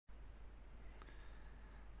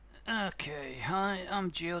Okay, hi,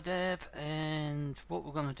 I'm GeoDev, and what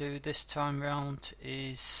we're going to do this time round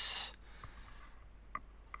is,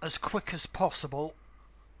 as quick as possible,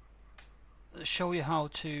 show you how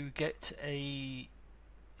to get a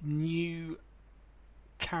new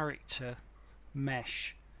character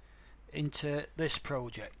mesh into this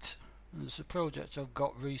project. It's a project I've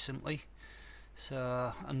got recently,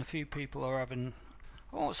 and a few people are having,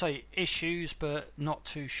 I won't say issues, but not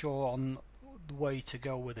too sure on the way to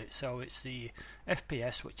go with it. So it's the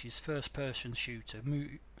FPS, which is first person shooter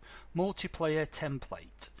multiplayer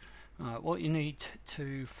template. What you need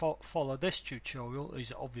to follow this tutorial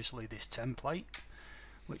is obviously this template,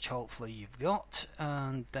 which hopefully you've got,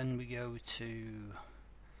 and then we go to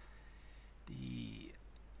the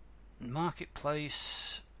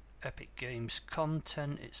marketplace, Epic Games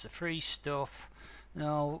content. It's the free stuff.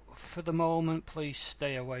 Now for the moment please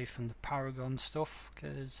stay away from the Paragon stuff,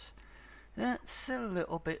 because that's a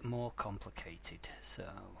little bit more complicated. So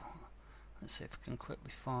let's see if I can quickly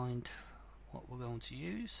find what we're going to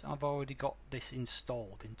use. I've already got this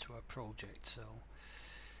installed into a project, so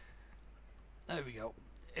there we go.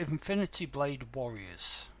 Infinity Blade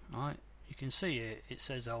Warriors. Right, you can see it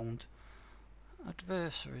says owned.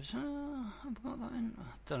 Adversaries, I've got that in,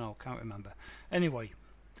 I don't know, can't remember. Anyway,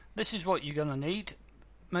 this is what you're going to need.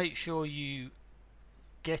 Make sure you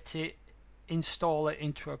get it, install it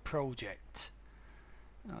into a project.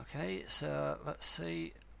 Okay, so let's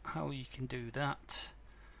see how you can do that.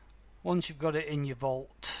 Once you've got it in your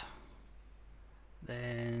vault,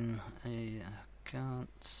 then I can't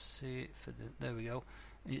see it for the, there we go.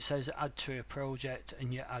 It says add to a project,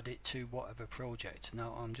 and you add it to whatever project.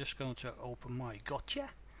 Now I'm just going to open my gotcha.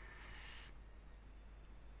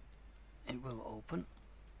 It will open.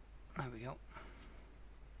 There we go.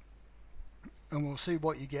 And we'll see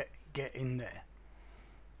what you get in there.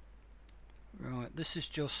 Right, this is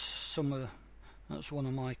just some of, that's one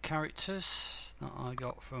of my characters that I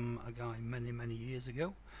got from a guy many years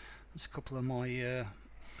ago. There's a couple of my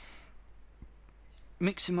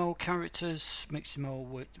Miximo characters, Miximo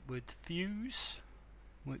with Fuse,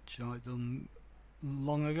 which I done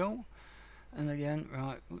long ago. And again,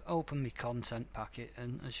 right, open my content packet,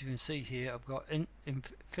 and as you can see here, I've got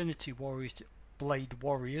Infinity Warriors, Blade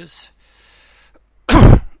Warriors,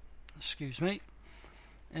 excuse me,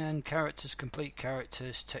 and characters, complete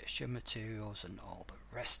characters, texture, materials, and all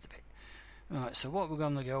the rest of it. Right, so what we're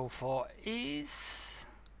going to go for is,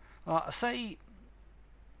 I say,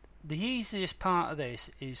 the easiest part of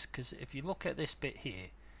this is, because if you look at this bit here,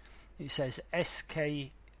 it says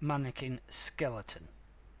SK Mannequin Skeleton.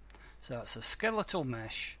 So it's a skeletal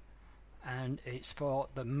mesh, and it's for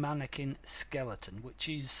the mannequin skeleton, which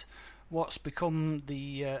is what's become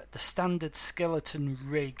the standard skeleton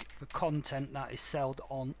rig for content that is sold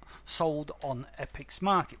on Epic's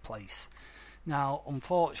marketplace. Now,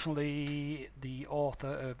 unfortunately, the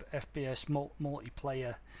author of FPS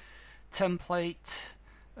multiplayer template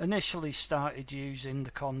initially started using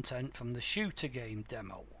the content from the shooter game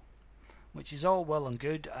demo, which is all well and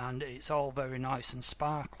good, and it's all very nice and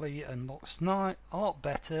sparkly and looks a lot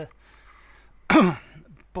better,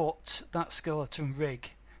 but that skeleton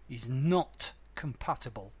rig is not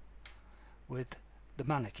compatible with the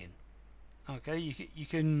mannequin. Okay, you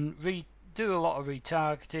can do a lot of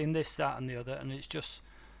retargeting, this, that and the other, and it's just,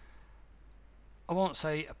 I won't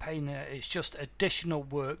say a pain there, it's just additional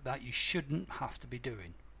work that you shouldn't have to be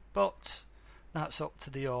doing. But that's up to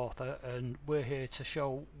the author, and we're here to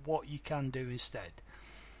show what you can do instead.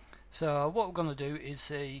 So what we're going to do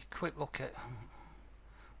is a quick look at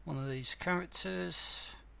one of these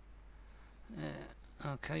characters.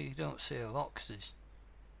 Okay, you don't see a lot because it's,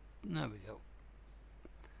 there we go.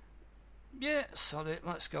 Yeah, solid,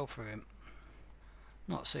 let's go for him.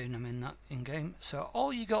 Not seeing him in that in-game. So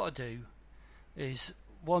all you got to do is,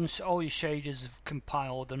 once all your shaders have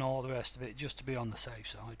compiled and all the rest of it, just to be on the safe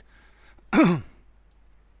side,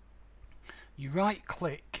 you right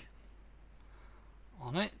click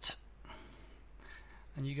on it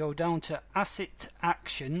and you go down to Asset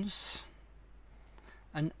Actions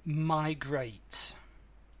and Migrate.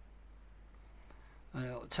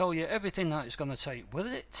 It'll tell you everything that it's going to take with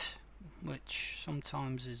it, which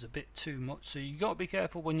sometimes is a bit too much, so you got to be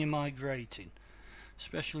careful when you're migrating,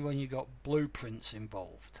 especially when you've got blueprints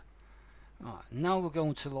involved. Right, now we're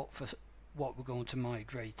going to look for what we're going to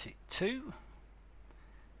migrate it to.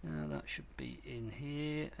 Now that should be in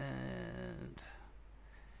here, and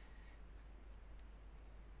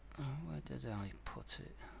where did I put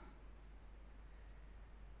it?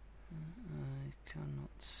 I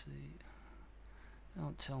cannot see.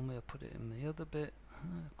 Don't tell me I put it in the other bit.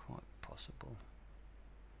 Quite possible.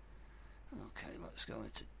 Okay, let's go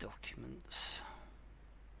into documents.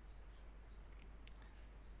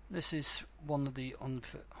 This is one of the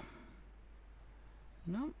unfit.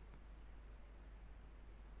 No.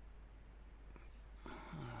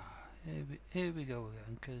 Here we go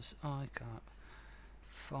again, because I can't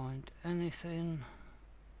find anything.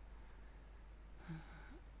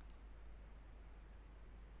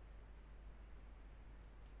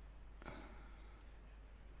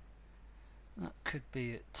 That could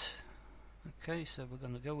be it. Okay, so we're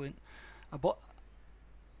going to go in. But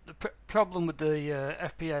the problem with the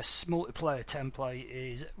FPS multiplayer template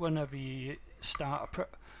is whenever you start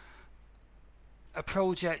a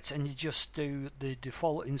project and you just do the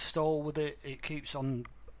default install with it, it keeps on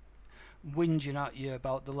whinging at you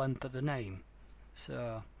about the length of the name.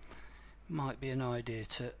 So might be an idea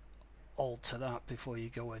to alter that before you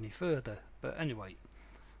go any further. But anyway,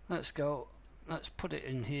 let's put it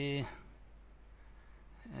in here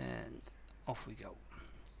and off we go.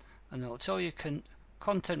 And it'll tell you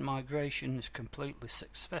content migration is completely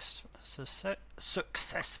successful.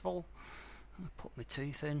 I'll put my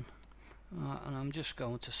teeth in. And I'm just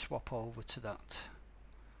going to swap over to that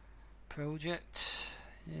project.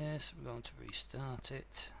 Yes, we're going to restart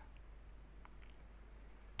it.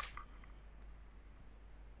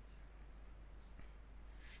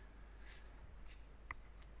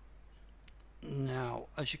 Now,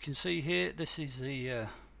 as you can see here, this is the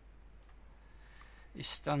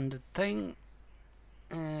standard thing.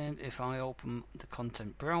 And if I open the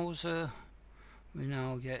content browser, we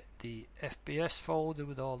now get the FPS folder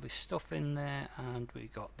with all this stuff in there, and we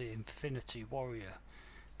got the Infinity Warrior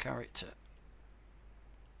character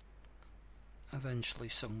eventually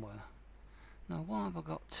somewhere. Now, what have I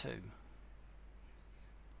got to?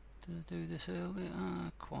 Did I do this earlier?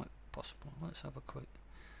 Quite possible. Let's have a quick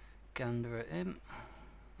gander at him.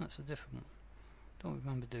 That's a different one. Don't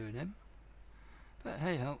remember doing him. But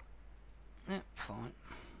hey ho. Yep, fine.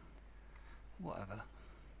 Whatever.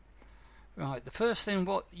 Right, the first thing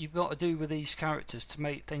what you've got to do with these characters to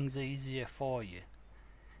make things easier for you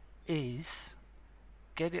is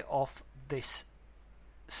get it off this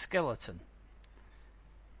skeleton.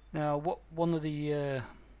 Now, one of the I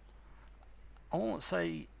won't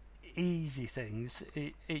say easy things,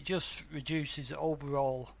 it just reduces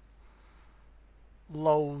overall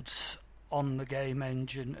loads on the game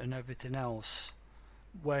engine and everything else.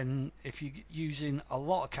 When if you're using a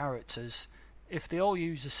lot of characters, if they all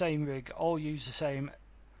use the same rig, all use the same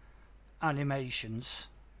animations,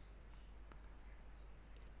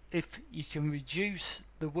 if you can reduce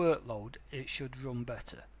the workload, it should run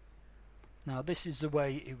better. Now, this is the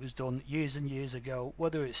way it was done years and years ago.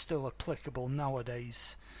 Whether it's still applicable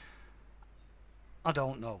nowadays, I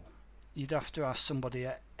don't know. You'd have to ask somebody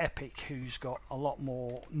at Epic who's got a lot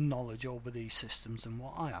more knowledge over these systems than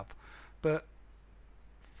what I have. But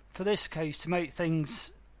for this case, to make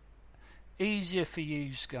things easier for you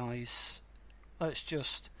guys, let's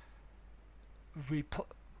just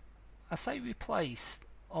replace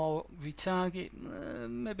or retarget,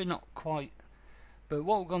 maybe not quite, but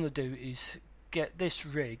what we're going to do is get this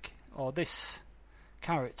rig or this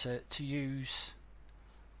character to use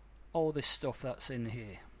all this stuff that's in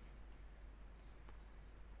here.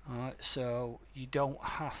 Alright, so you don't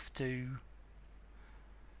have to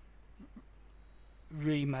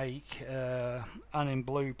remake adding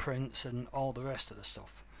blueprints and all the rest of the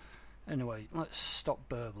stuff. Anyway, let's stop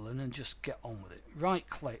burbling and just get on with it. Right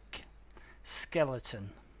click,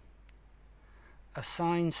 skeleton,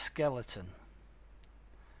 assign skeleton.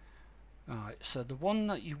 Right, so the one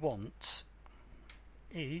that you want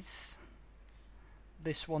is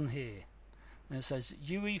this one here, and it says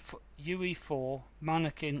UE4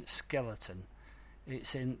 mannequin skeleton.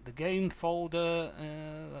 It's in the game folder.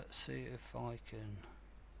 Let's see if I can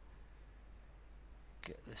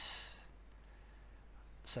get this.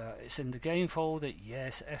 So it's in the game folder,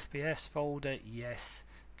 yes. FPS folder, yes.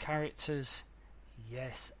 Characters,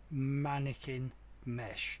 yes. Mannequin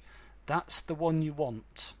mesh. That's the one you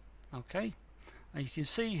want. Okay, and you can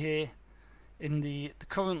see here in the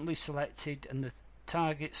currently selected and the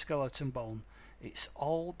target skeleton bone, it's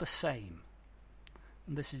all the same,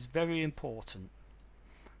 and this is very important.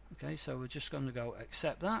 Okay, so we're just going to go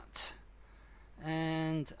accept that,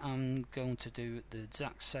 and I'm going to do the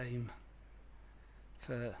exact same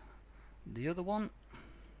for the other one.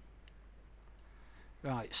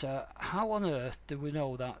 Right, so how on earth do we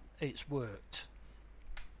know that it's worked?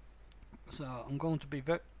 So I'm going to be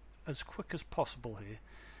as quick as possible here.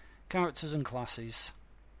 Characters and classes.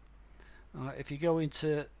 If you go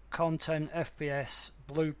into content, FPS,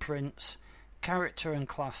 blueprints, character and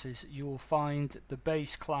classes, you will find the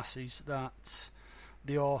base classes that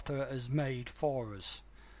the author has made for us.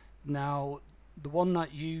 Now, the one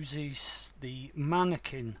that uses the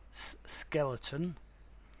mannequin skeleton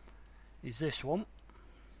is this one.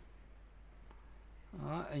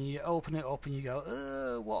 Alright, and you open it up and you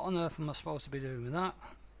go, what on earth am I supposed to be doing with that?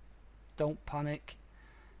 Don't panic.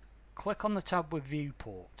 Click on the tab with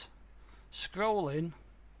viewport. Scroll in.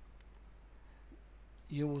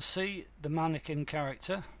 You will see the mannequin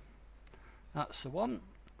character. That's the one.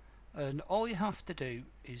 And all you have to do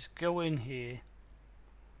is go in here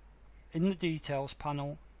in the details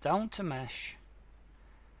panel, down to mesh,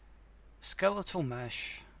 skeletal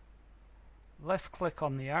mesh, left click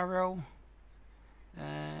on the arrow,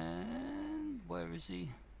 and where is he?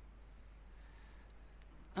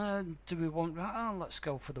 Do we want, let's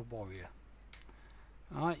go for the warrior.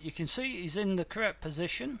 Alright, you can see he's in the correct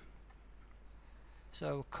position,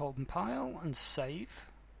 so compile and save.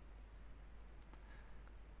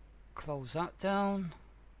 Close that down,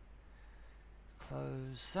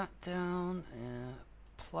 close that down,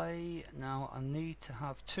 play. Now I need to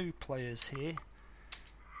have 2 players here,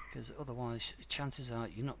 because otherwise chances are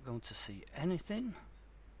you're not going to see anything.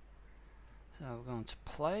 So we're going to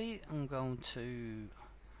play, I'm going to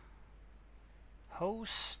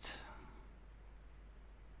host.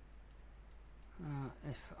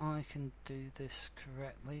 If I can do this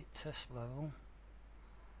correctly, test level.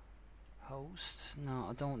 Host. Now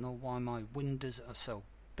I don't know why my windows are so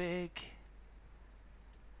big.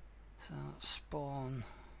 So spawn.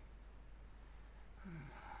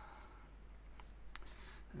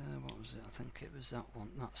 What was it? I think it was that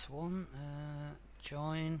one. That's one.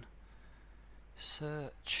 Join.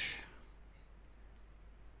 Search.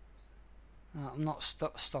 I'm not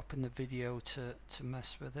stopping the video to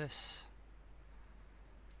mess with this.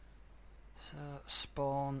 So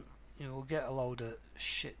spawn. You'll get a load of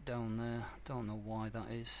shit down there. Don't know why that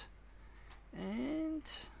is. And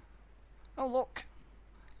oh look,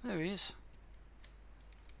 there he is.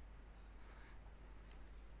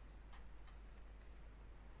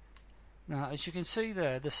 Now, as you can see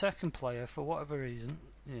there, the second player, for whatever reason,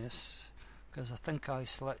 yes, because I think I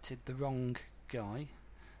selected the wrong guy.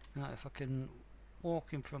 Now, if I can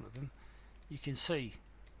walk in front of him, you can see.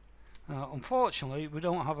 Unfortunately, we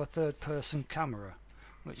don't have a third-person camera,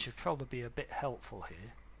 which would probably be a bit helpful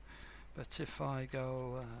here. But if I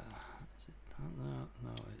go, is it that?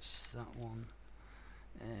 No, it's that one,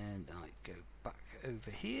 and I go back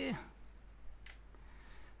over here.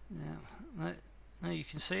 Now you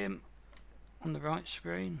can see him on the right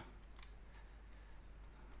screen.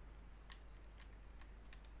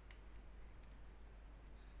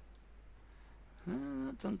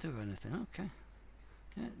 That don't do anything. Okay.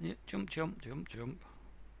 Yeah, jump, jump, jump, jump.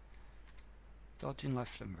 Dodging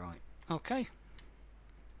left and right. Okay.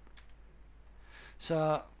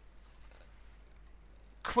 So,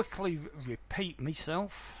 quickly repeat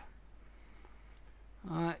myself.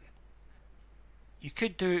 You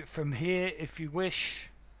could do it from here if you wish.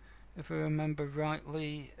 If I remember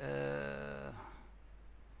rightly, there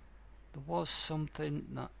was something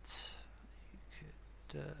that you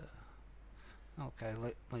could. Okay,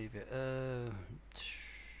 leave it.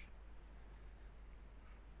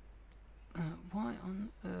 Why on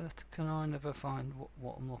earth can I never find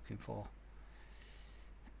what I'm looking for?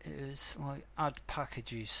 It is like add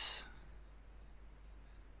packages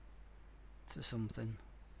to something.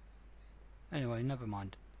 Anyway, never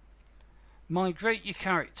mind. Migrate your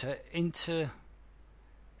character into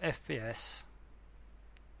FPS.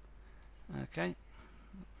 Okay.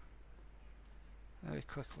 Very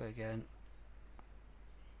quickly again.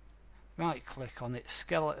 Right click on it,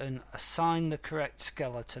 skeleton, assign the correct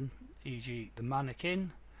skeleton, e.g. the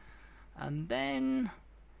mannequin, and then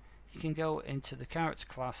you can go into the character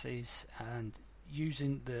classes and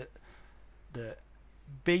using the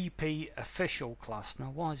BP official class.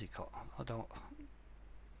 Now why is it got, I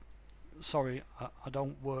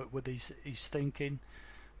don't work with his thinking,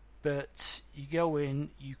 but you go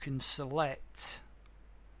in, you can select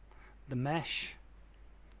the mesh.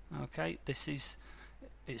 Okay, this is,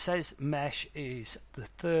 it says mesh is the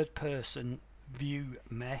third person view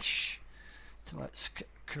mesh, so let's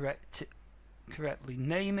correctly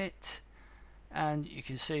name it, and you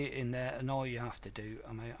can see it in there, and all you have to do,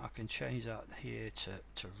 I can change that here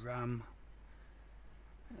to RAM,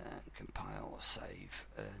 and compile, save,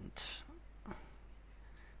 and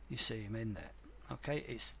you see him in there. Okay,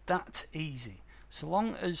 it's that easy. So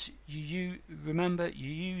long as you remember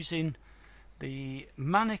you're using the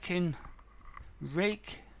mannequin rig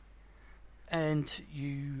and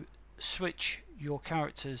you switch your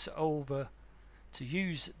characters over to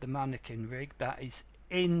use the mannequin rig that is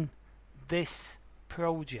in this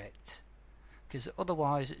project, because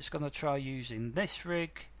otherwise it's going to try using this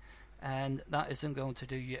rig, and that isn't going to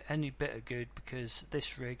do you any bit of good, because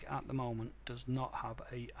this rig at the moment does not have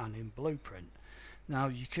a ANIM blueprint. Now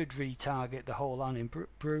you could retarget the whole ANIM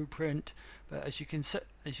blueprint, but as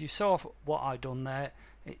you saw what I done there,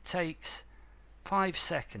 it takes 5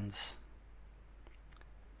 seconds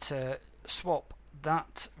to swap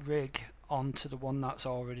that rig onto the one that's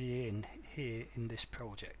already in here in this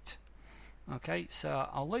project. Okay, so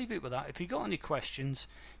I'll leave it with that. If you got any questions,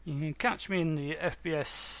 you can catch me in the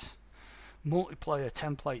FPS multiplayer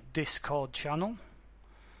template Discord channel,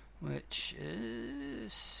 which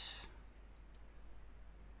is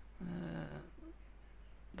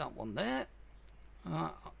that one there.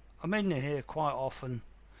 I'm in here quite often,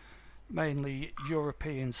 mainly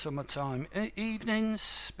European summertime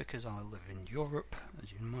evenings, because I live in Europe,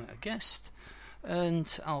 as you might have guessed,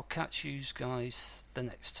 and I'll catch you guys the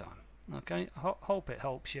next time. Okay, hope it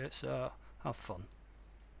helps you, so have fun.